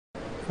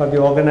for the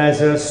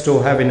organizers to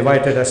have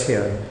invited us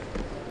here.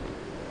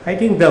 I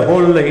think the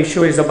whole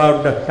issue is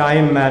about the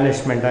time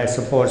management, I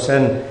suppose.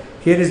 And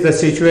here is the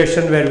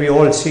situation where we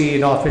all see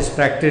in office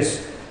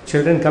practice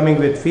children coming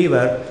with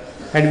fever,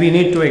 and we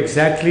need to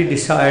exactly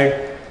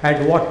decide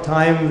at what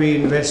time we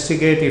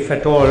investigate, if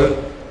at all,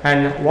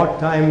 and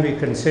what time we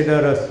consider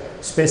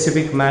a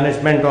specific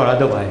management or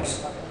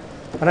otherwise.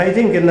 And I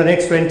think in the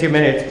next 20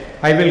 minutes,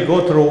 I will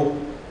go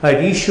through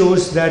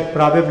issues that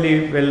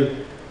probably will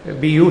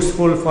be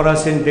useful for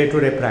us in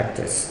day-to-day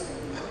practice.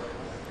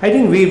 I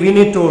think we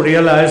need to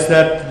realize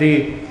that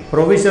the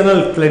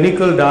provisional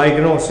clinical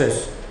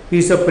diagnosis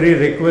is a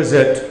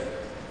prerequisite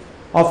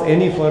of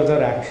any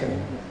further action.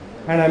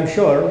 And I'm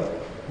sure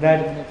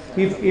that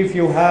if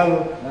you have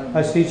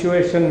a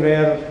situation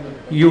where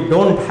you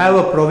don't have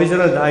a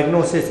provisional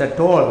diagnosis at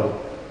all,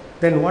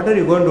 then what are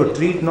you going to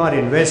treat nor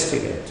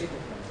investigate?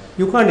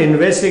 You can't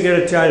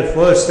investigate a child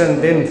first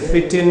and then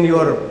fit in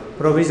your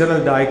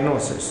provisional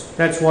diagnosis.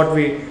 That's what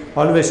we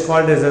always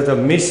called as a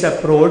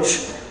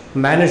misapproach.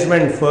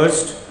 Management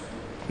first.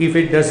 If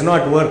it does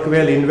not work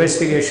well,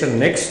 investigation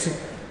next.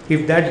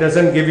 If that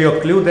doesn't give you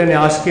a clue, then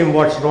ask him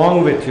what's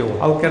wrong with you.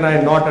 How can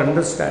I not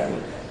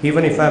understand,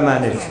 even if I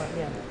manage?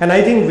 And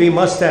I think we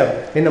must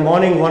have, in the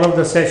morning, one of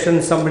the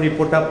sessions somebody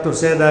put up to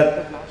say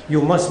that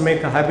you must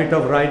make a habit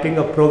of writing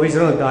a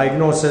provisional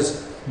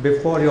diagnosis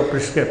before your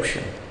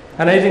prescription.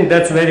 And I think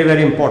that's very,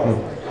 very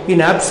important.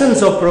 In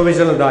absence of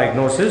provisional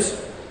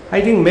diagnosis,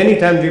 I think many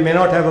times we may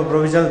not have a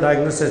provisional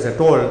diagnosis at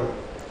all,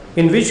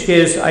 in which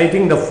case I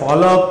think the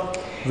follow-up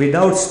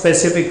without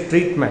specific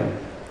treatment,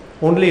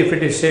 only if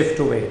it is safe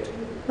to wait.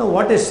 Now,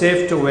 what is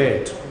safe to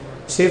wait?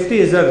 Safety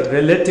is a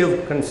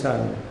relative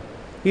concern.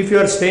 If you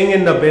are staying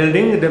in the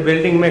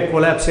building may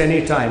collapse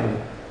any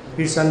time.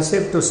 It's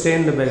unsafe to stay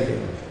in the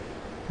building.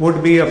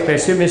 Would be a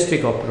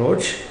pessimistic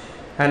approach.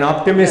 An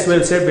optimist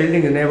will say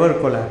buildings never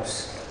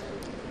collapse.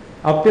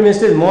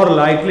 Optimist is more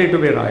likely to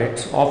be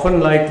right, often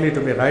likely to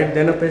be right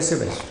than a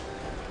pessimist.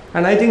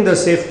 And I think the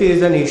safety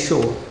is an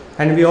issue.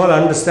 And we all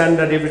understand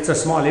that if it's a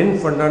small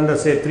infant under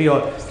say 3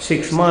 or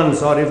 6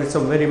 months, or if it's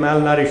a very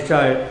malnourished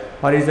child,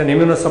 or is an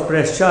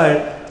immunosuppressed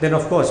child, then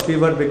of course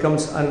fever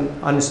becomes an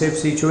unsafe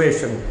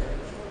situation.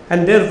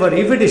 And therefore,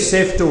 if it is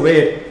safe to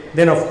wait,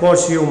 then of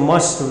course you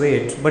must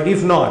wait. But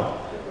if not,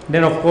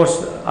 then of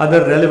course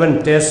other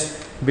relevant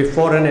tests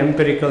before an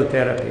empirical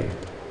therapy.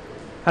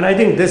 And I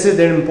think this is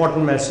an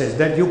important message,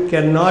 that you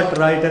cannot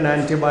write an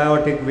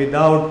antibiotic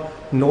without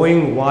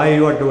knowing why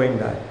you are doing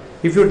that.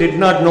 If you did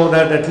not know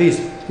that, at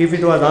least if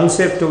it was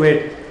unsafe to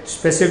wait,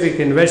 specific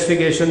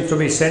investigations to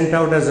be sent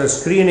out as a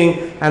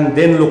screening and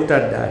then looked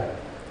at that.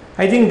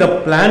 I think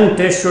the planned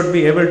test should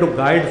be able to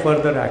guide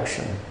further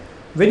action.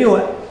 When you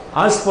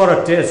ask for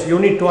a test, you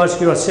need to ask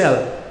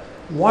yourself,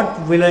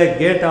 what will I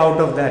get out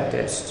of that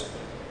test?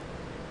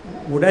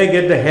 Would I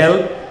get the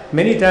help?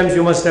 Many times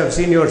you must have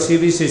seen your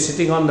CBC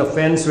sitting on the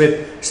fence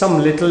with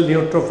some little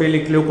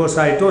neutrophilic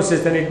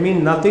leukocytosis, and it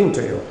means nothing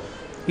to you.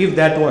 If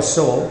that was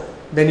so,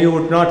 then you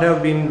would not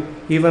have been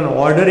even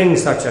ordering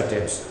such a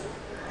test.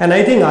 And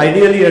I think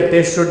ideally a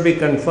test should be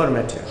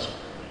confirmative.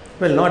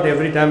 Well, not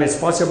every time it's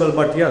possible,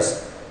 but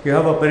yes, you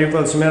have a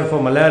peripheral smear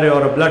for malaria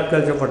or a blood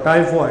culture for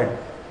typhoid,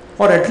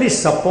 or at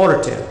least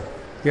supportive.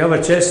 You have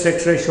a chest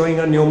x-ray showing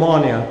a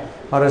pneumonia,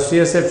 or a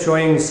CSF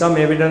showing some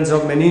evidence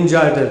of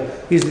meningitis,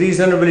 is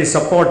reasonably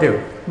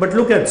supportive. But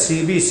look at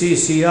CBC,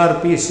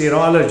 CRP,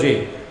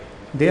 serology.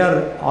 They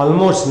are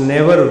almost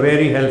never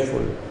very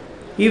helpful.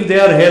 If they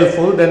are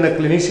helpful, then the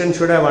clinician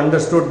should have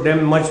understood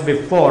them much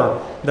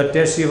before the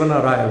test even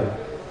arrived.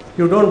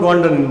 You don't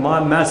want a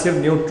massive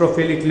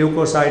neutrophilic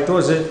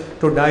leukocytosis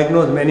to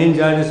diagnose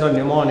meningitis or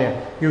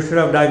pneumonia. You should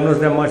have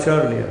diagnosed them much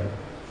earlier.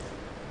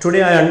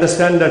 Today I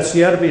understand that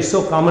CRP is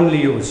so commonly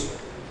used.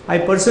 I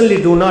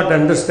personally do not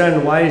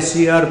understand why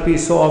CRP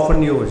is so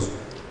often used.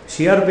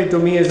 CRP to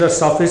me is a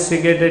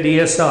sophisticated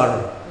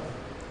ESR.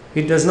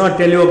 It does not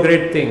tell you a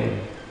great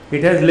thing.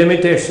 It has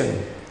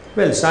limitation.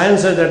 Well,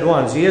 science has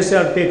advanced.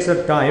 ESR takes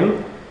a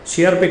time,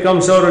 CRP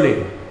comes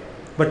early.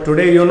 But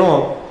today you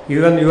know,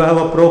 even you have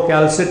a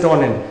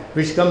procalcitonin,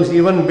 which comes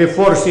even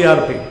before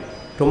CRP.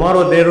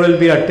 Tomorrow there will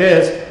be a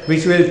test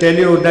which will tell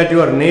you that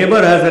your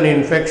neighbor has an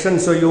infection,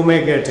 so you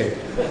may get it.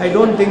 I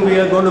don't think we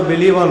are going to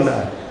believe on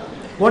that.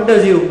 What do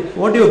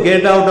you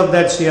get out of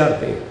that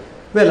CRP?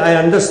 Well, I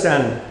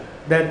understand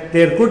that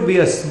there could be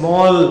a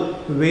small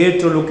way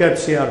to look at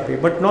CRP,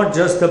 but not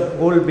just the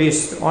whole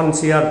based on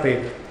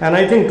CRP. And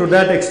I think to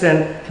that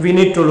extent, we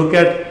need to look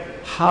at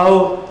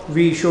how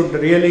we should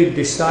really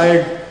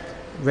decide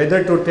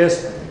whether to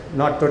test,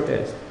 not to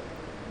test.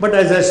 But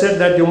as I said,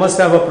 that you must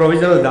have a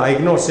provisional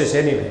diagnosis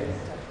anyway.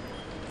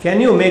 Can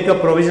you make a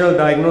provisional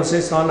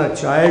diagnosis on a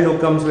child who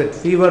comes with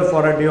fever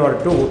for a day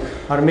or two,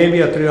 or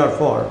maybe a 3 or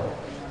 4?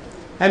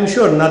 I'm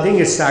sure nothing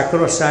is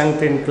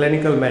sacrosanct in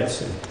clinical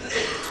medicine.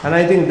 And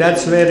I think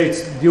that's where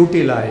its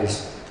duty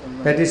lies.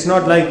 That it's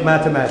not like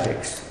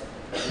mathematics.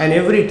 And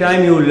every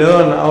time you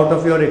learn out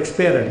of your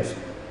experience.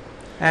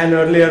 And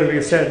earlier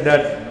we said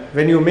that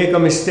when you make a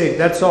mistake,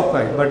 that's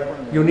okay,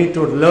 but you need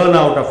to learn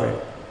out of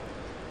it.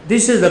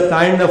 This is the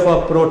kind of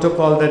a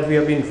protocol that we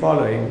have been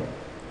following,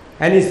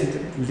 and is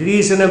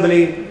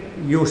reasonably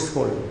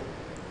useful.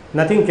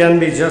 Nothing can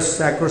be just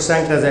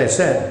sacrosanct, as I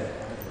said.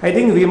 I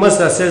think we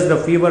must assess the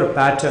fever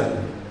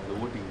pattern.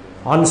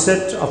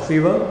 Onset of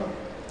fever,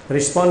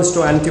 response to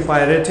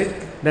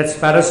antipyretic, that's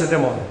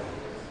paracetamol.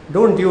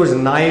 Don't use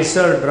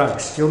nicer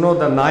drugs. You know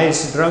the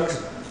nice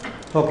drugs?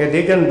 Okay,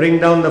 they can bring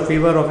down the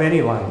fever of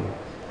anyone,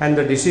 and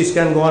the disease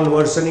can go on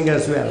worsening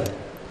as well.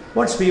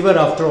 What's fever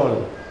after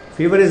all?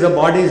 Fever is the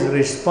body's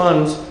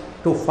response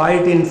to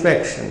fight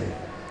infection.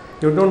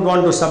 You don't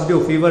want to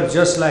subdue fever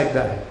just like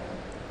that.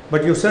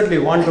 But you certainly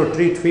want to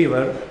treat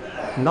fever,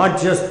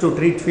 not just to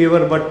treat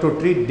fever, but to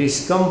treat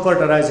discomfort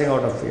arising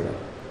out of fever.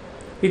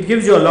 It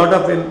gives you a lot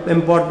of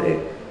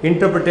important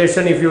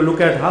interpretation if you look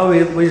at how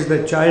is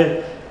the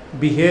child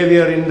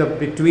behavior in the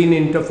between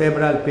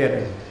interfebrile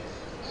period.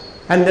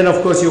 And then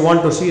of course you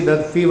want to see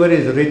that fever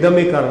is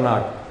rhythmic or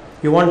not.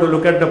 You want to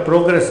look at the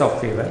progress of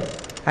fever,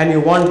 and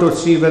you want to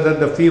see whether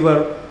the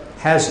fever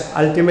has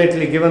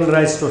ultimately given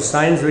rise to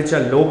signs which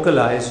are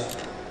localized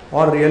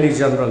or really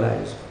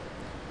generalized.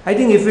 I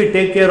think if we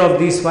take care of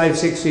these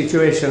 5-6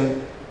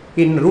 situations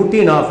in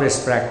routine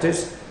office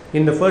practice,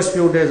 in the first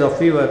few days of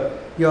fever,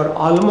 you are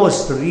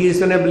almost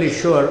reasonably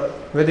sure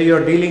whether you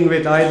are dealing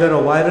with either a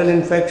viral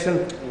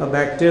infection, a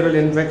bacterial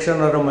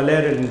infection, or a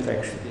malarial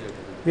infection.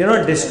 We are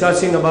not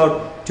discussing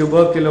about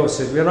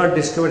tuberculosis, we are not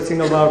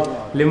discussing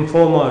about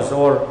lymphomas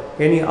or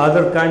any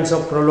other kinds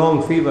of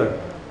prolonged fever.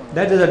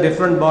 That is a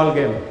different ball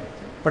game.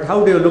 But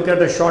how do you look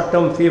at a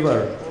short-term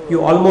fever?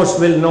 You almost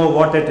will know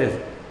what it is.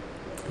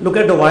 Look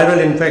at the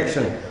viral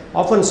infection.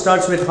 Often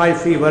starts with high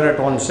fever at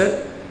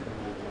onset.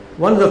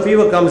 Once the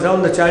fever comes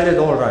down, the child is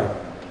all right.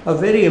 A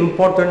very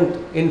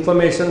important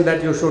information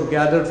that you should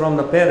gather from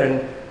the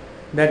parent,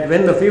 that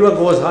when the fever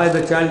goes high,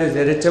 the child is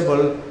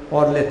irritable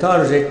or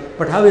lethargic.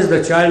 But how is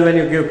the child when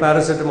you give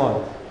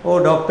paracetamol?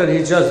 Oh doctor, he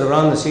just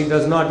runs, he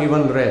does not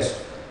even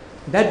rest.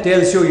 That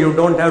tells you you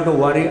don't have to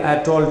worry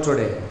at all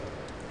today.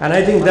 And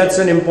I think that's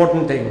an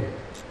important thing.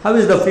 How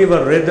is the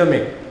fever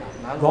rhythmic?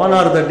 Gone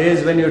are the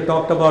days when you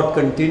talked about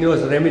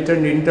continuous,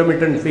 remittent,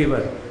 intermittent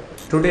fever.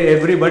 Today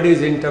everybody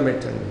is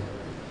intermittent,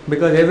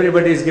 because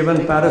everybody is given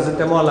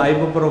paracetamol,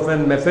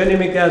 ibuprofen,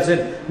 mefenamic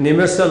acid,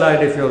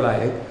 nimesulide if you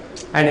like,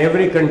 and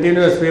every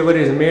continuous fever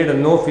is made a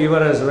no fever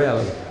as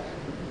well.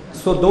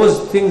 So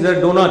those things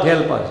that do not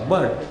help us.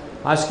 But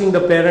asking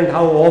the parent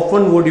how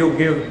often would you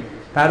give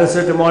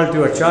paracetamol to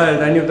your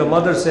child, and if the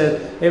mother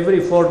says every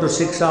 4 to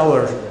 6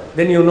 hours,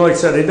 then you know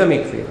it's a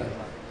rhythmic fever.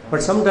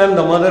 But sometimes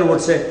the mother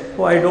would say,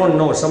 oh, I don't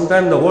know.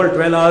 Sometimes the whole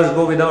 12 hours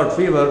go without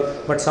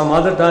fever, but some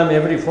other time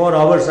every 4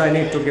 hours I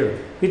need to give.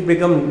 It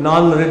becomes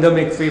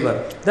non-rhythmic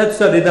fever. That's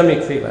the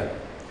rhythmic fever.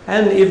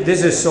 And if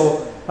this is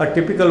so, a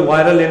typical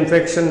viral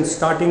infection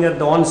starting at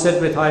the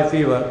onset with high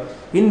fever,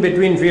 in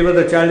between fever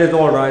the child is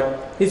all right.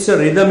 It's a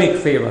rhythmic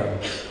fever.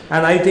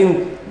 And I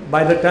think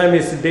by the time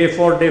it's day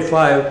 4, day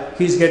 5,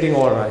 he's getting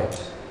all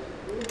right.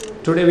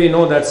 Today we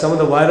know that some of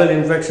the viral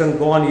infections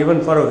go on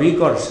even for a week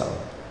or so.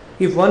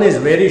 If one is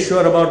very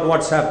sure about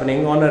what's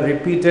happening, on a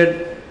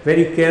repeated,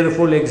 very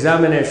careful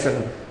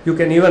examination, you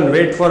can even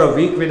wait for a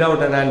week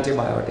without an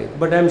antibiotic.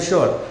 But I'm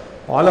sure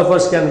all of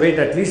us can wait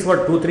at least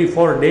for 2, 3,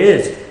 4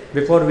 days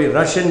before we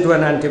rush into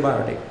an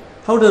antibiotic.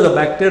 How does a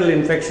bacterial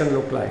infection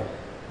look like?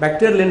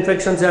 Bacterial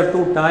infections have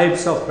 2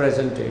 types of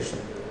presentation.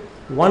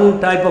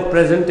 One type of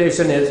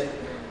presentation is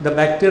the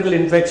bacterial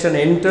infection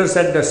enters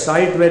at the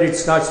site where it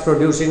starts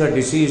producing a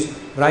disease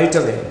right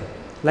away,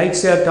 like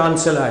say a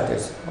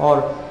tonsillitis or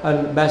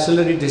a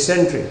bacillary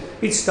dysentery.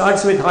 It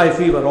starts with high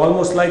fever,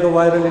 almost like a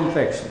viral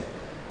infection.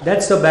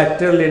 That's the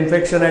bacterial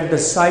infection at the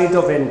site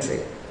of entry.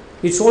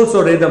 It's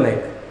also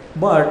rhythmic,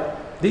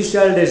 but this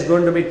child is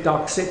going to be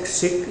toxic,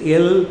 sick,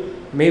 ill,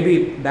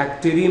 maybe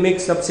bacteremic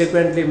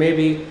subsequently,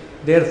 maybe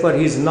therefore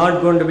he is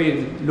not going to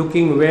be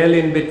looking well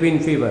in between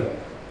fever.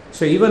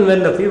 So even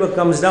when the fever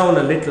comes down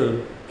a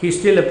little, he is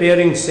still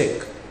appearing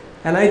sick.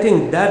 And I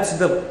think that's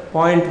the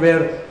point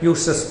where you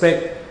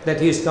suspect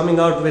that he is coming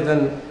out with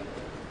a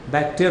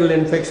bacterial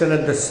infection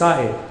at the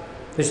site.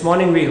 This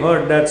morning we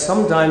heard that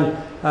sometimes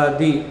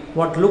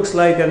what looks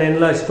like an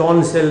enlarged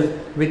tonsil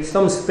with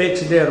some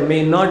specks there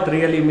may not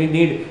really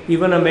need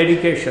even a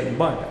medication,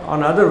 but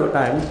on other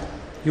times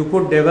you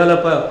could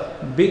develop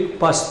a big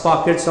pus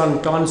pockets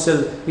on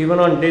tonsil even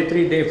on day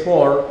 3, day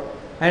 4.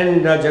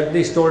 And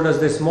Jagdish told us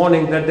this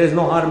morning that there is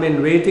no harm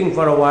in waiting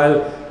for a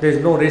while. There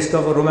is no risk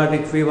of a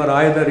rheumatic fever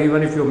either,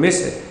 even if you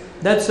miss it.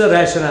 That's the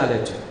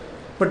rationality.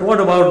 But what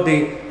about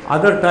the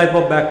other type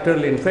of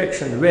bacterial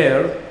infection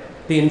where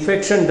the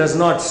infection does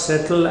not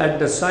settle at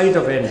the site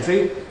of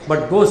entry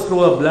but goes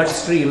through a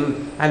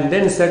bloodstream and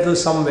then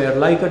settles somewhere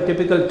like a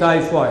typical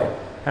typhoid?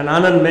 And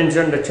Anand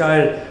mentioned a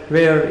child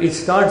where it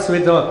starts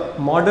with a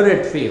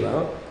moderate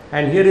fever,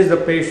 and here is the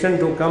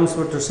patient who comes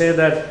to say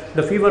that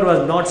the fever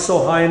was not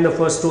so high in the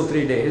first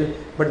 2-3 days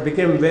but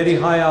became very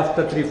high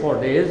after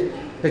 3-4 days.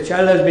 The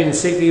child has been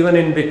sick even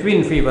in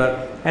between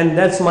fever, and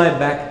that's my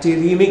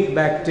bacteremic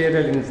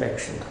bacterial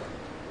infection.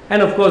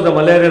 And of course the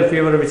malarial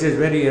fever, which is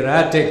very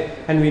erratic,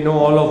 and we know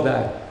all of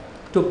that.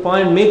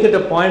 make it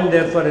a point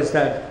therefore is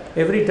that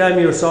every time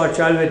you saw a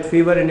child with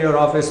fever in your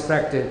office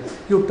practice,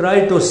 you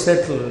try to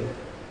settle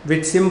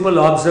with simple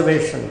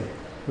observation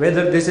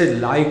whether this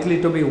is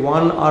likely to be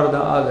one or the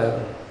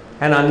other.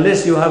 And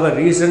unless you have a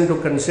reason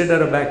to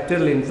consider a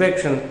bacterial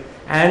infection,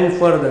 and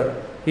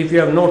further, if you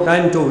have no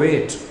time to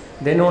wait,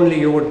 then only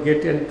you would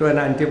get into an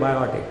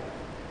antibiotic.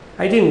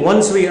 I think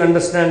once we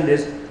understand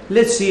this,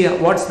 let's see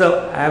what's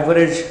the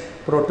average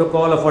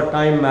protocol of a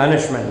time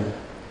management.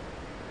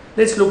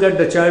 Let's look at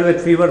the child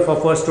with fever for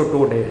first to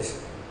 2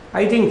 days.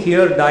 I think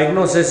here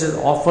diagnosis is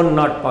often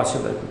not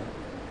possible.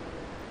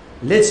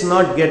 Let's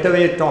not get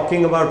away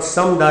talking about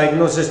some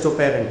diagnosis to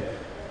parent.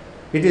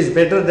 It is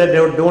better that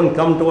they don't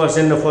come to us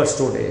in the first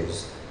 2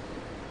 days.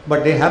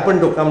 But they happen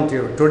to come to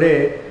you.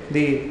 Today,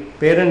 the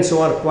parents who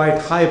are quite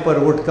hyper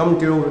would come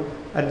to you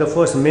at the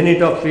first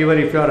minute of fever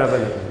if you are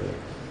available.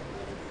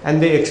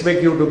 And they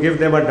expect you to give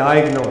them a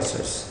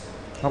diagnosis.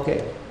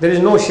 Okay. There is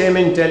no shame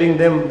in telling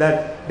them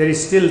that there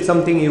is still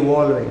something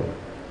evolving.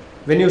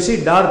 When you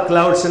see dark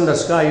clouds in the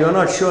sky, you are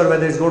not sure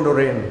whether it's going to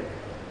rain.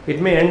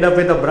 It may end up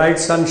with a bright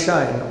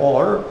sunshine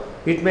or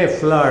it may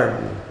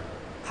flood.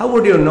 How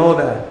would you know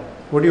that?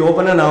 Would you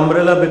open an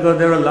umbrella because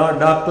there are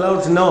dark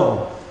clouds?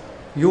 No.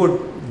 You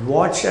would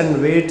watch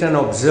and wait and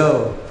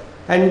observe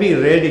and be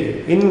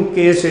ready in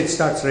case it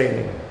starts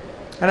raining.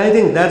 And I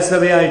think that's the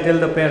way I tell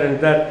the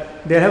parents,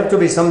 that there have to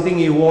be something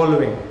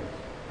evolving.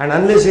 And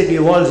unless it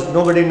evolves,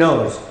 nobody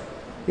knows.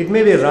 It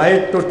may be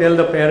right to tell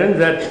the parents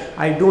that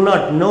I do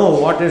not know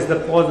what is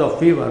the cause of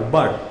fever,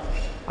 but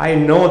I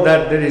know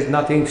that there is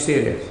nothing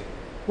serious.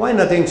 Why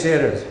nothing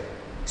serious?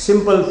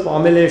 Simple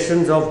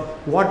formulations of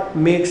what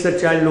makes the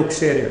child look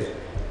serious.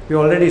 We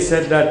already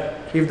said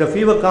that if the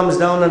fever comes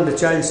down and the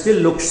child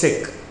still looks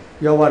sick,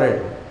 you're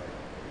worried.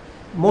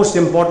 Most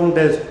important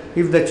is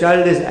if the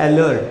child is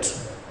alert,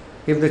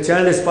 if the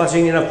child is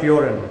passing enough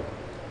urine,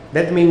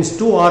 that means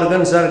 2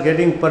 organs are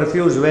getting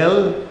perfused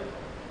well,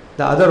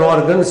 the other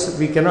organs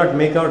we cannot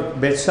make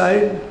out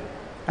bedside.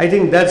 I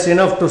think that's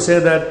enough to say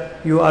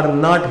that you are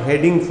not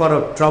heading for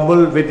a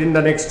trouble within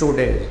the next 2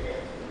 days.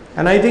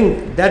 And I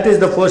think that is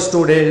the first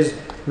 2 days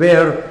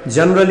where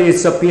generally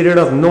it's a period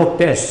of no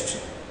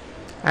test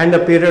and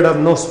a period of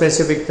no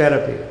specific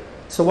therapy.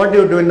 So what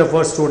do you do in the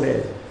first 2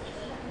 days?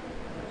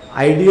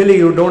 Ideally,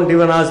 you don't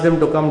even ask them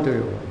to come to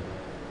you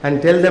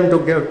and tell them to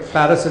give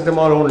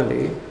paracetamol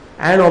only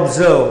and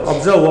observe.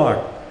 Observe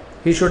what?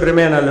 He should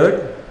remain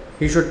alert.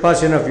 He should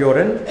pass enough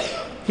urine.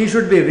 He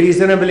should be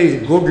reasonably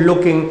good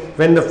looking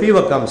when the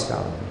fever comes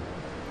down.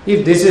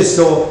 If this is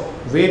so,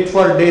 wait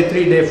for day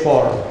 3, day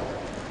 4.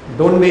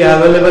 Don't be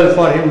available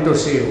for him to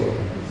see you,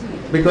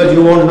 because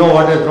you won't know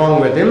what is wrong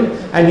with him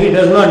and he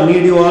does not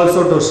need you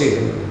also to see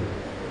him.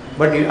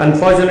 But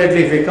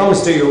unfortunately, if he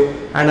comes to you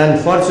and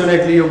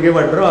unfortunately you give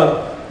a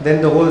drug,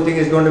 then the whole thing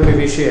is going to be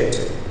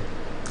vitiated.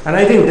 And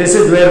I think this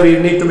is where we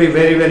need to be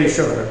very, very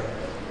sure.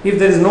 If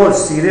there is no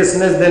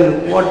seriousness,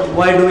 then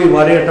why do we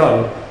worry at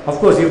all? Of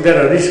course, if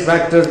there are risk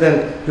factors,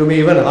 then you may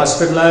even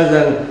hospitalize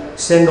and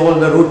send all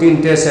the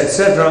routine tests,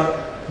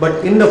 etc.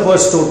 But in the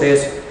first 2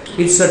 days,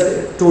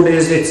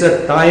 it's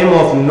a time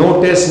of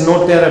no test,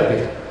 no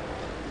therapy.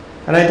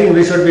 And I think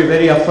we should be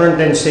very upfront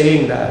in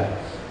saying that.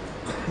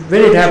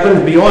 When it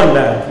happens beyond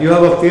that, you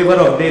have a fever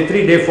of day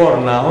 3, day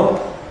 4 now,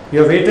 you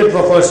have waited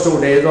for first 2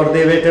 days or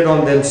they waited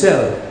on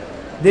themselves,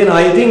 then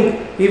I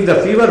think if the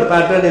fever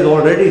pattern is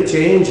already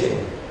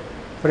changing,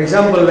 for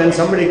example, when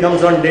somebody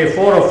comes on day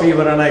 4 of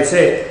fever and I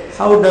say,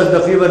 how does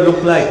the fever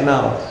look like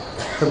now?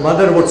 The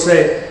mother would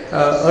say,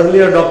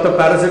 earlier Dr.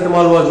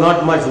 Paracetamol was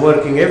not much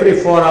working. Every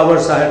 4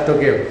 hours I had to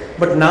give.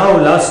 But now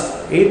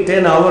last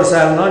 8-10 hours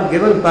I have not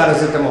given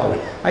paracetamol.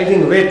 I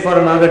think wait for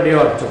another day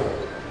or 2.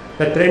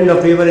 The trend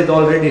of fever is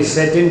already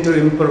set in to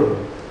improve.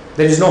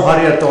 There is no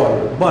hurry at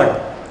all. But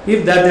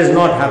if that is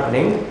not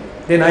happening,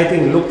 then I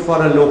think look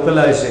for a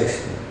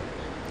localization.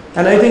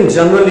 And I think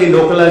generally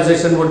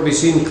localization would be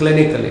seen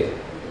clinically.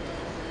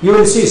 You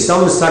will see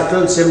some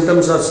subtle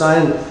symptoms or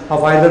signs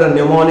of either a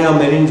pneumonia,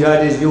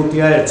 meningitis,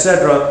 UTI,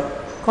 etc.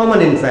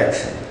 Common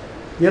infection.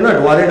 We are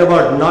not worried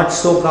about not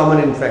so common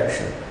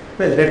infection.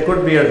 Well, there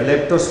could be a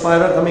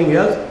leptospira coming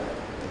here.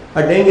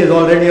 A dengue is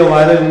already a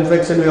viral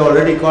infection. We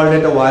already called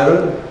it a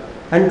viral.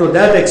 And to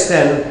that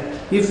extent,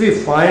 if we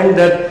find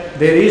that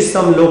there is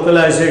some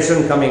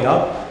localization coming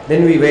up,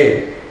 then we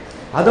wait.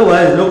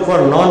 Otherwise, look for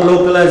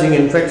non-localizing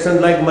infections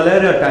like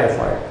malaria,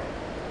 typhoid.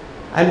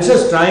 I'm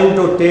just trying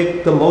to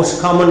take the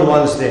most common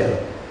ones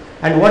there.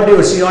 And what do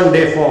you see on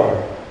day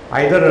 4?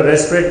 Either a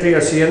respiratory, a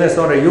CNS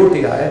or a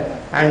UTI,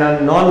 and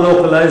a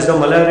non-localized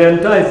malaria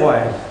and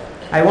typhoid.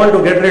 I want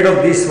to get rid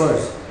of these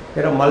first.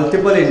 There are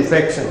multiple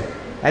infections.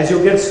 As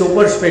you get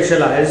super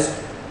specialized,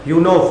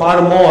 you know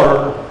far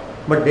more,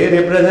 but they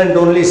represent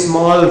only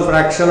small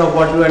fraction of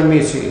what you and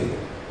me see.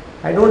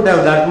 I don't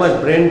have that much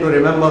brain to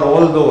remember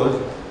all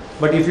those,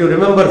 but if you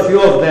remember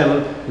few of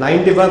them,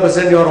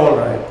 95% you're all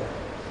right.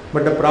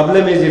 But the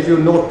problem is if you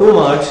know too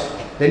much,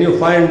 then you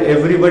find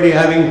everybody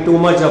having too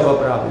much of a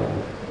problem.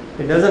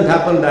 It doesn't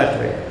happen that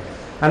way.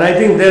 And I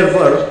think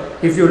therefore,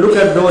 if you look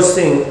at those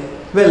things,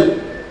 well,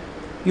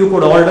 you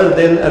could order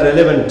then a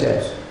relevant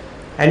test.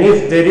 And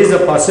if there is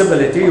a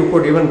possibility, you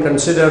could even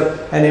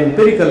consider an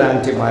empirical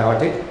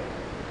antibiotic.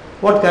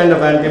 What kind of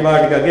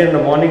antibiotic? Again, in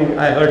the morning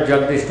I heard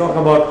Jagdish talk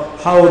about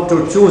how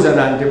to choose an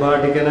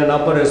antibiotic in an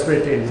upper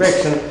respiratory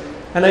infection.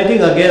 And I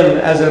think again,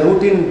 as a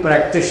routine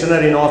practitioner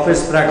in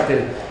office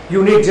practice,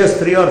 you need just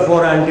 3 or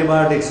 4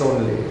 antibiotics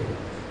only.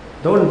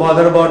 Don't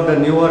bother about the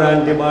newer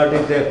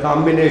antibiotics, their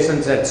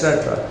combinations,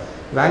 etc.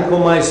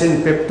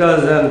 Vancomycin,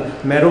 piptaz and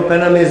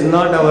meropenem is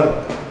not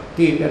our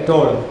tea at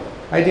all.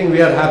 I think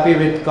we are happy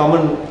with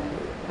common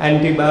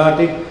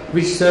antibiotic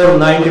which serve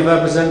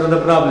 95% of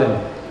the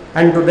problem.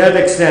 And to that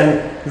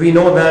extent, we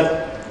know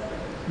that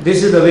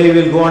this is the way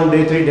we will go on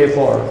day 3, day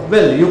 4.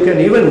 Well, you can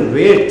even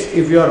wait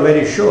if you are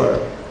very sure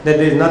that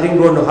there is nothing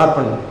going to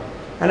happen.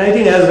 And I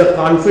think as the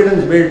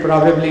confidence builds,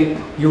 probably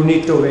you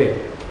need to wait.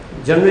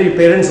 Generally,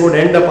 parents would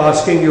end up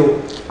asking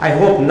you, I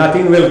hope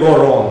nothing will go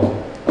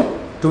wrong.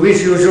 To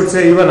which you should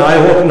say, even I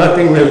hope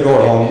nothing will go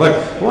wrong. But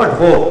what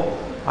hope?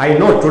 I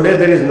know today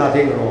there is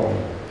nothing wrong.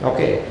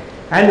 Okay.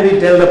 And we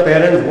tell the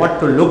parents what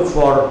to look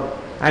for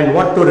and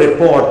what to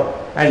report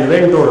and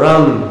when to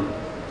run.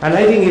 And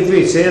I think if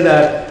we say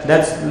that,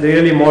 that's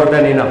really more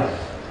than enough.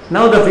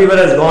 Now the fever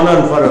has gone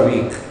on for a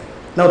week.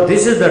 Now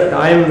this is the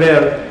time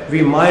where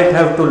we might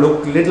have to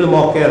look little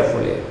more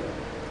carefully,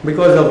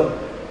 because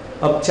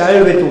a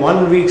child with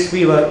 1 week's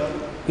fever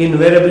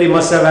invariably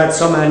must have had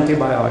some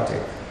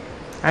antibiotic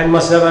and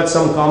must have had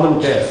some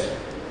common test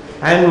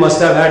and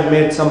must have had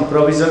made some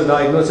provisional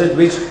diagnosis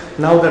which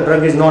now the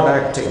drug is not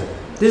acting.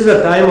 This is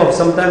the time of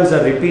sometimes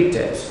a repeat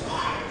test.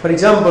 For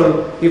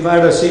example, if I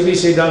had a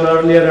CBC done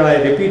earlier and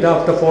I repeat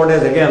after 4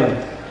 days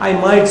again, I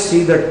might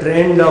see the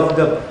trend of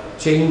the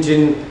change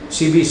in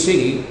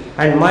CBC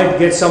and might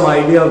get some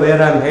idea where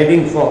I am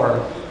heading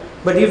for.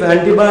 But if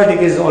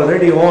antibiotic is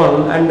already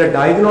on and the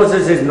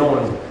diagnosis is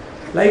known,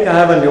 like I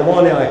have a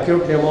pneumonia,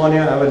 acute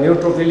pneumonia, I have a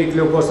neutrophilic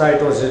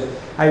leukocytosis,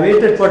 I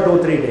waited for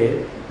 2-3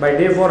 days. By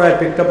day 4 I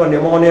picked up a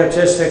pneumonia,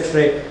 chest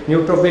x-ray,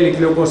 neutrophilic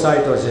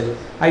leukocytosis.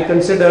 I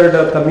considered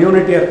a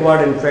community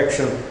acquired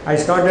infection. I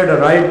started a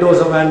right dose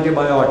of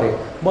antibiotic.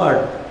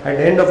 But at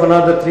the end of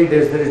another 3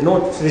 days there is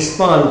no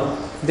response.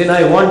 Then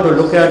I want to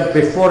look at,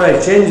 before I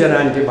change an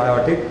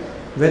antibiotic,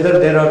 whether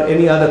there are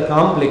any other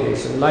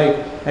complications like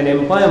an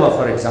empyema,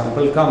 for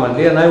example,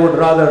 commonly, and I would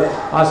rather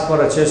ask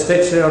for a chest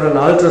x-ray or an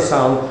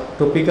ultrasound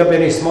to pick up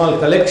any small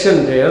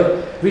collection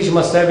there which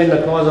must have been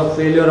the cause of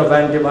failure of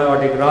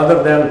antibiotic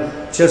rather than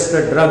just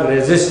a drug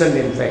resistant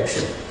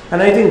infection.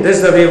 And I think this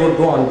is the way it would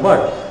go on.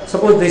 But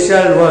suppose this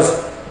child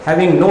was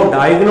having no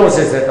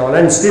diagnosis at all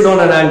and still on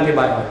an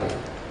antibiotic,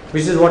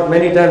 which is what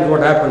many times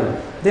what happened,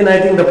 then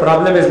I think the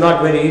problem is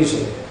not very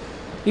easy.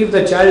 If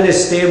the child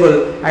is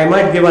stable, I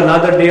might give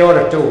another day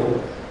or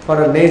 2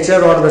 for a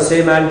nature or the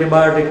same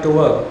antibiotic to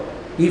work.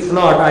 If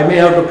not, I may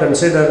have to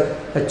consider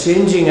a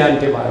changing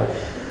antibiotic.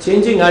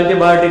 Changing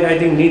antibiotic, I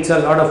think, needs a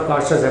lot of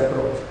cautious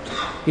approach.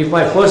 If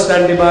my first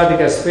antibiotic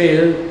has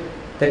failed,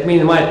 that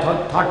means my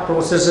thought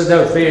processes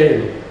have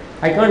failed.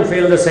 I can't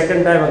fail the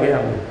second time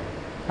again.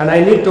 And I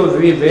need to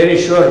be very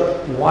sure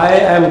why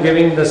I am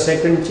giving the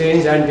second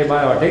change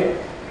antibiotic,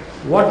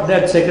 what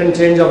that second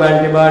change of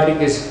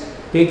antibiotic is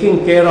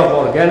taking care of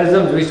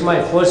organisms which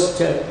my first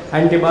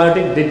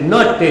antibiotic did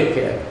not take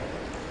care.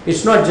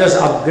 It's not just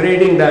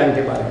upgrading the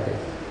antibiotic.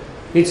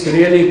 It's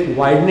really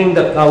widening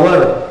the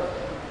cover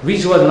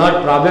which was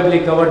not probably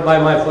covered by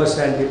my first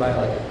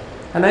antibiotic.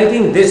 And I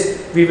think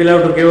this we will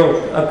have to give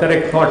a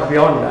correct thought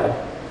beyond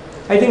that.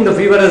 I think the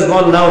fever has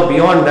gone now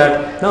beyond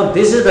that. Now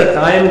this is the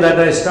time that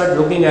I start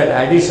looking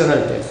at additional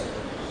tests.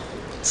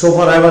 So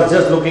far I was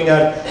just looking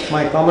at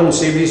my common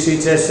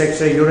CBC, chest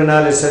x-ray,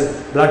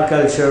 urinalysis, blood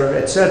culture,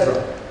 etc.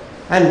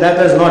 And that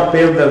has not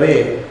paved the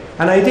way.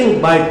 And I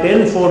think by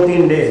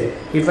 10-14 days,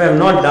 if I have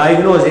not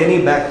diagnosed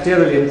any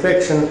bacterial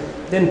infection,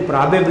 then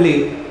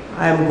probably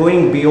I am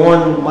going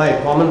beyond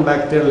my common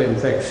bacterial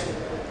infection.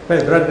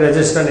 Well,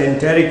 drug-resistant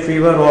enteric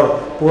fever or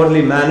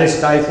poorly managed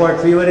typhoid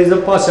fever is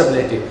a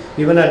possibility,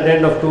 even at the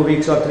end of 2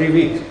 weeks or 3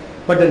 weeks.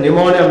 But the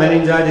pneumonia,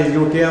 meningitis,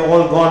 UTI are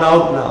all gone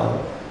out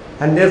now.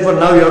 And therefore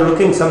now you are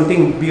looking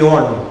something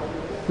beyond.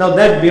 Now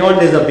that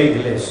beyond is a big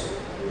list.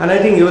 And I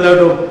think you will have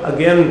to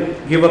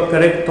again give a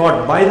correct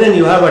thought. By then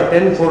you have a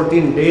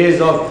 10-14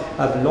 days of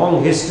a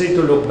long history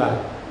to look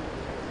back.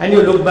 And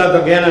you look back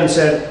again and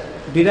said,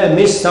 did I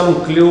miss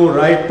some clue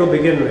right to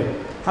begin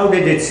with? How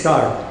did it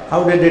start?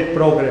 How did it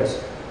progress?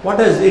 What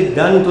has it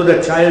done to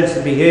the child's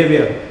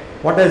behavior?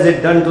 What has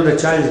it done to the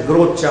child's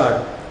growth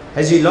chart?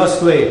 Has he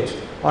lost weight?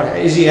 Or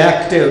is he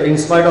active in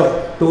spite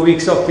of 2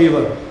 weeks of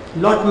fever?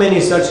 Not many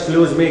such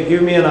clues may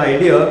give me an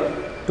idea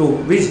to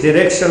which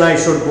direction I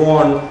should go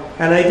on.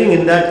 And I think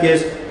in that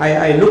case,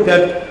 I look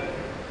at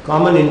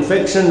common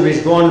infection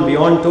which go on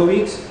beyond 2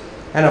 weeks,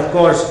 and of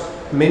course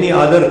many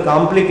other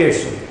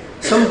complications.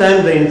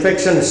 Sometimes the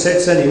infection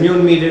sets an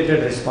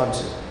immune-mediated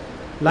response,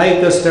 like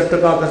a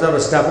streptococcus or a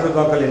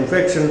staphylococcal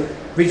infection,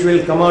 which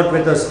will come out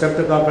with a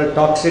streptococcal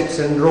toxic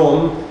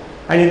syndrome,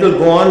 and it will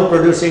go on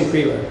producing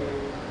fever.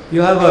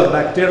 You have a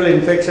bacterial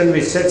infection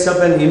which sets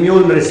up an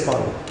immune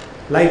response,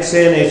 like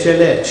say an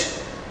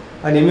HLH,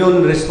 an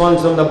immune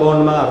response on the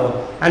bone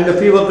marrow, and the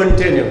fever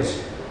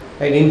continues.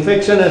 An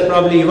infection has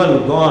probably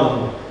even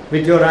gone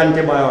with your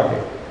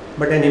antibiotic,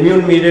 but an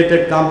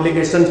immune-mediated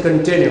complications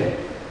continue.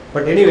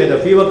 But anyway, the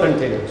fever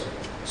continues.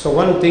 So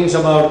one thinks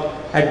about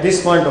at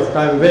this point of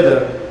time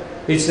whether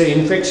it's the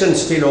infection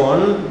still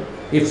on,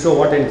 if so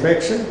what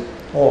infection,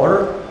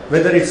 or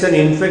whether it's an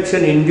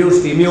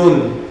infection-induced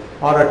immune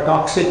or a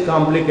toxic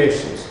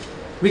complications,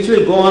 which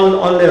will go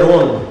on their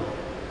own.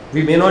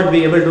 We may not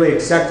be able to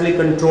exactly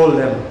control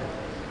them.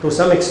 To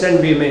some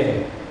extent we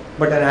may,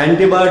 but an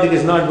antibiotic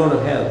is not going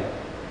to help.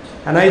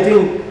 And I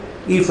think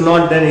if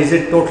not, then is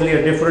it totally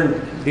a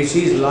different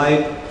disease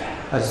like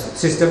a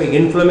systemic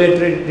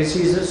inflammatory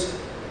diseases,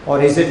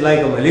 or is it like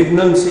a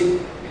malignancy?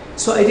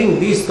 So I think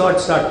these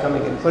thoughts start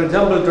coming in. For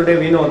example, today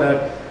we know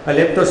that a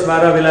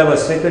leptospira will have a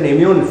second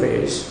immune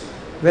phase,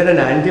 where an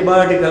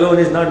antibiotic alone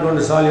is not going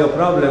to solve your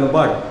problem,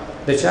 but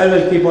the child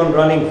will keep on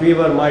running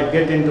fever, might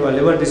get into a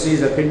liver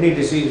disease, a kidney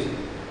disease,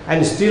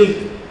 and still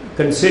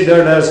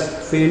considered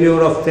as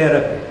failure of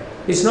therapy.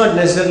 It's not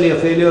necessarily a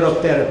failure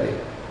of therapy.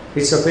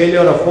 It's a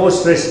failure of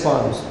host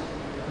response.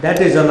 That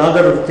is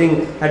another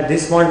thing at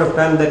this point of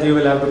time that you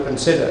will have to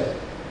consider.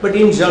 But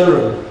in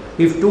general,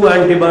 if 2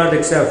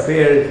 antibiotics have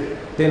failed,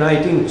 then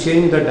I think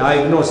change the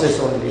diagnosis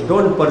only.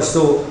 Don't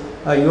pursue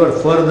your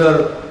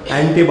further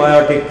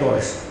antibiotic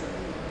course.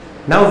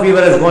 Now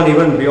fever has gone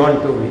even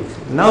beyond 2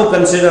 weeks. Now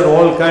consider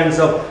all kinds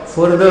of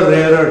further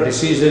rarer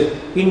diseases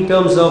in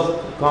terms of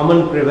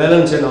common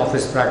prevalence in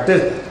office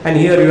practice. And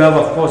here you have,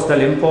 of course, the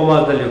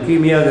lymphoma, the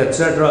leukemias,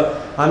 etc.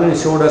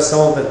 Anand showed us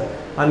some of the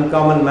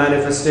uncommon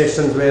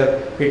manifestations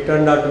where it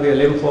turned out to be a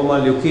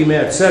lymphoma,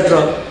 leukemia,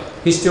 etc.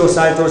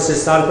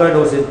 Histiocytosis,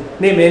 sarcoidosis,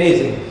 name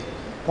anything.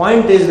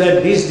 Point is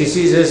that these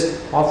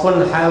diseases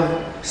often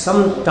have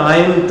some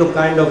time to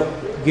kind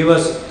of give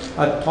us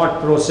a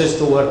thought process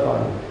to work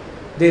on.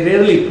 They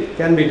rarely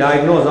can be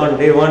diagnosed on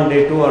day 1,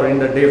 day 2, or in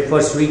the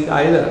first week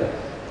either.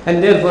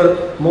 And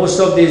therefore, most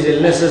of these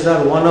illnesses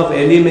are one of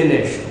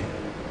elimination.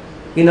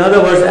 In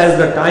other words, as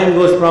the time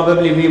goes,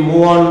 probably we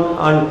move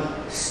on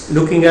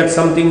looking at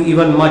something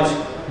even much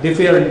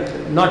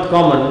different, not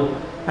common.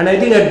 And I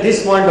think at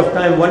this point of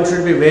time, one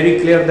should be very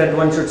clear that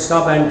one should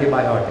stop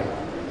antibiotic.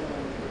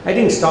 I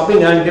think stopping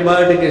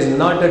antibiotic is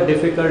not a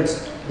difficult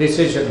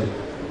decision.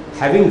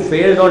 Having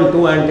failed on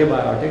 2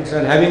 antibiotics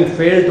and having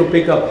failed to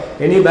pick up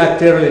any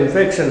bacterial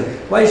infection,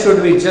 why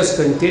should we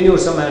just continue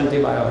some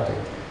antibiotic?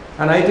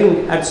 And I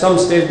think at some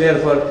stage,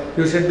 therefore,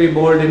 you should be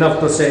bold enough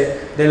to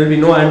say there will be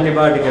no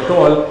antibiotic at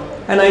all.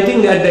 And I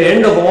think at the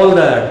end of all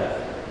that,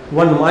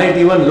 one might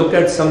even look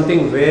at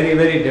something very,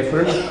 very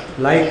different,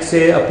 like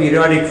say a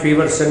periodic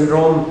fever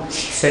syndrome,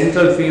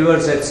 central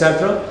fevers,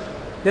 etc.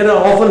 There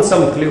are often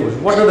some clues.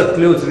 What are the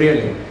clues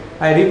really?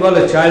 I recall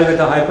a child with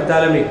a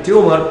hypothalamic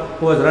tumor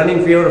who was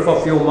running fever for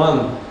a few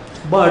months,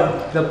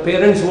 but the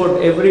parents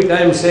would every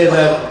time say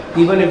that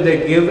even if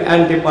they give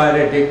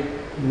antipyretic,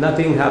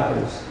 nothing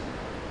happens.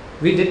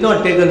 We did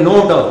not take a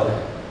note of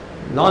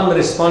that.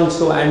 Non-response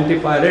to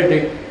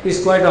antipyretic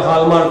is quite a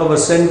hallmark of a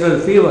central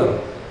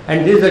fever.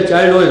 And this is a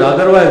child who is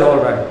otherwise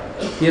alright.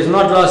 He has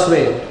not lost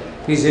weight.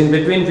 He is in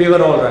between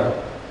fever alright.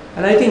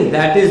 And I think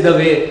that is the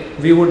way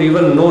we would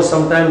even know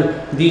sometimes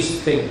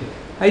these things.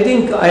 I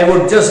think I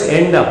would just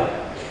end up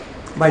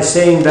by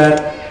saying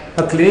that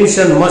a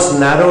clinician must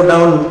narrow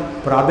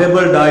down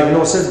probable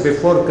diagnosis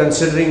before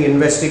considering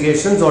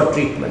investigations or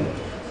treatment.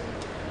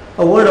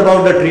 A word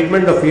about the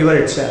treatment of fever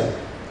itself.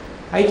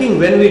 I think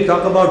when we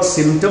talk about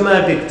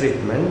symptomatic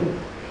treatment,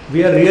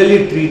 we are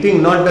really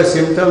treating not the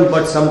symptom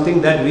but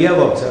something that we have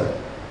observed.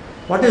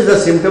 What is the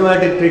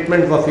symptomatic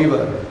treatment for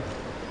fever?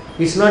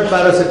 It's not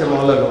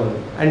paracetamol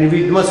alone, and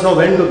we must know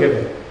when to give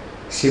it.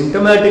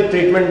 Symptomatic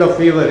treatment of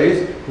fever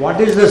is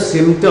what is the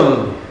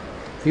symptom.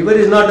 Fever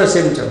is not a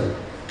symptom.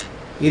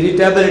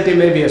 Irritability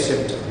may be a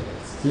symptom.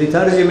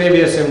 Lethargy may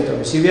be a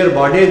symptom. Severe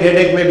body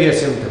headache may be a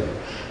symptom.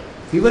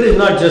 Fever is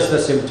not just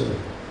a symptom.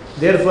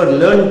 Therefore,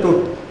 learn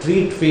to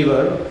treat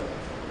fever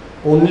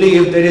only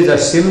if there is a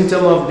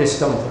symptom of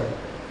discomfort.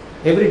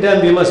 Every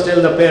time we must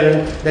tell the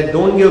parent that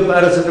don't give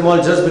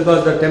paracetamol just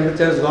because the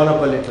temperature has gone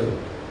up a little.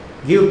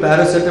 Give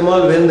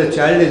paracetamol when the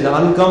child is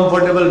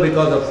uncomfortable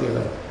because of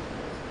fever,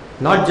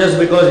 not just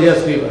because he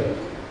has fever.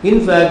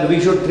 In fact, we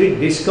should treat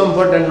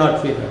discomfort and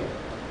not fever.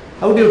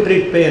 How do you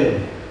treat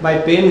pain? By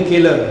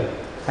painkiller.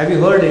 Have you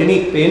heard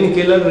any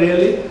painkiller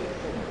really?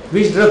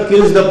 Which drug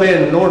kills the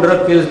pain? No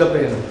drug kills the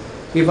pain.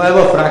 If I have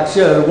a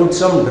fracture, would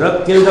some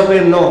drug kill the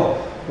pain? No.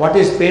 What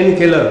is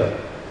painkiller?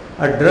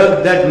 A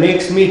drug that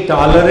makes me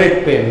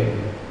tolerate pain,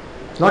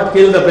 not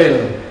kill the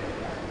pain.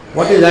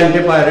 What is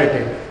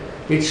antipyretic?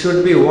 It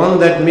should be one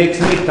that makes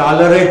me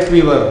tolerate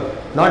fever,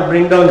 not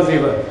bring down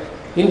fever.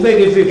 In fact,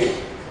 if we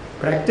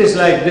practice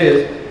like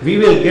this, we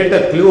will get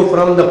a clue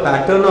from the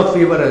pattern of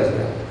fever as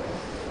well.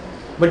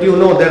 But you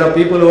know, there are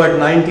people who at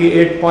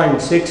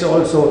 98.6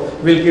 also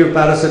will give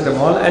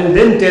paracetamol and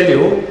then tell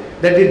you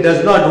that it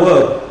does not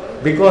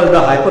work because the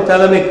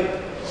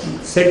hypothalamic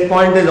set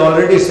point is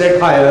already set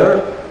higher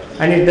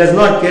and it does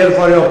not care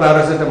for your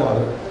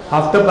paracetamol.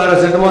 After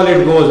paracetamol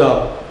it goes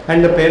up.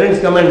 And the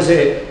parents come and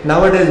say,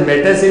 nowadays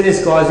medicine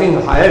is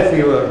causing higher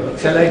fever.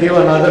 Shall I give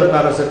another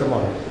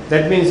paracetamol?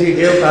 That means he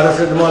gave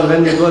paracetamol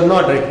when it was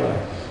not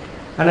required.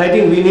 And I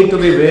think we need to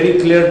be very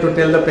clear to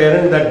tell the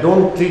parent that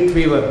don't treat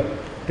fever,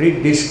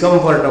 treat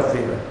discomfort of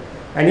fever.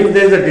 And if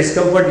there is a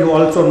discomfort, you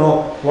also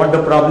know what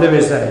the problem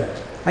is there.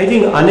 I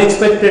think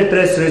unexpected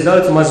test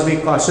results must be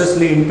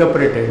cautiously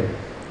interpreted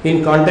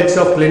in context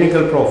of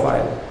clinical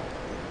profile.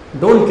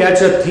 Don't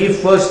catch a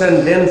thief first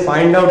and then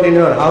find out in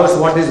your house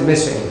what is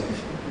missing.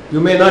 You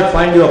may not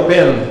find your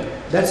pen.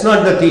 That's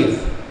not the thief.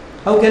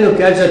 How can you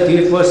catch a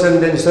thief first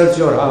and then search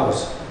your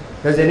house?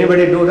 Does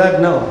anybody do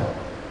that? No.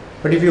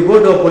 But if you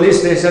go to a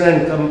police station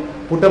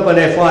and put up an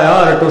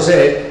FIR to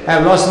say, I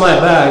have lost my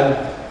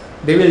bag,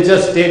 they will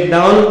just take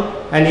down,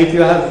 and if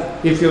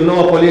you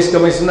know a police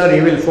commissioner,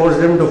 he will force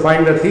them to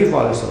find the thief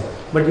also.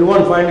 But you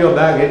won't find your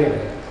bag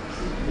anyway.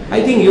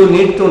 I think you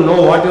need to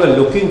know what you are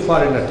looking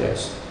for in a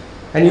test.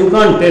 And you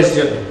can't test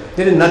it.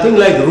 There is nothing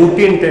like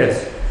routine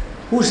test.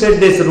 Who said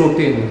this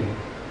routine?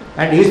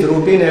 And is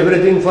routine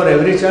everything for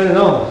every child?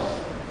 No.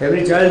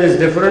 Every child is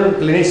different.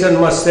 Clinician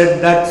must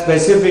set that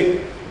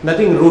specific,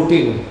 nothing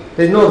routine.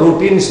 There is no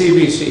routine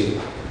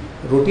CBC.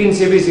 Routine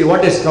CBC,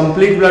 what is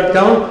complete blood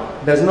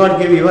count, does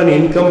not give even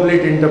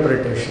incomplete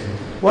interpretation.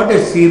 What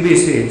is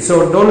CBC?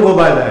 So don't go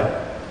by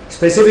that.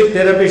 Specific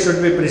therapy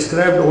should be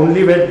prescribed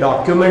only when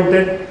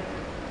documented,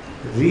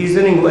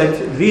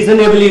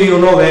 reasonably you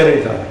know where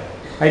it is.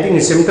 I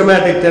think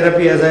symptomatic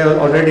therapy, as I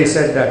already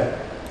said that.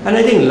 And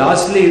I think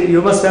lastly,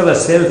 you must have a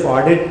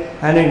self-audit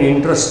and an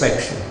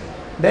introspection.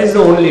 That's the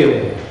only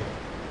way.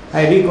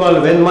 I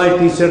recall when my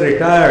teacher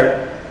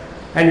retired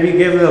and we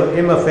gave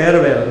him a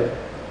farewell.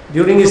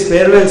 During his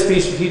farewell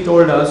speech, he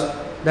told us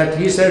that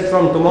he said,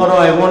 from tomorrow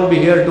I won't be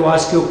here to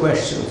ask you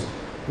questions.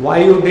 Why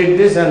you did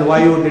this and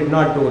why you did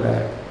not do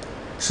that.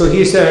 So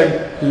he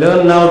said,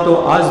 learn now to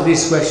ask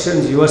these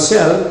questions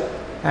yourself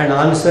and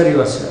answer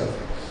yourself.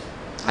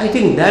 I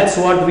think that's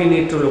what we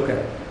need to look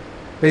at.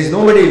 There is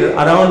nobody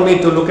around me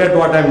to look at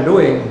what I'm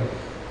doing,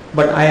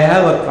 but I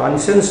have a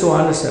conscience to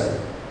answer.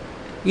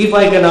 If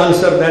I can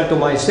answer that to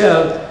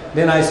myself,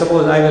 then I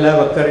suppose I will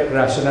have a correct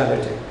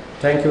rationality.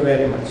 Thank you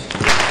very much.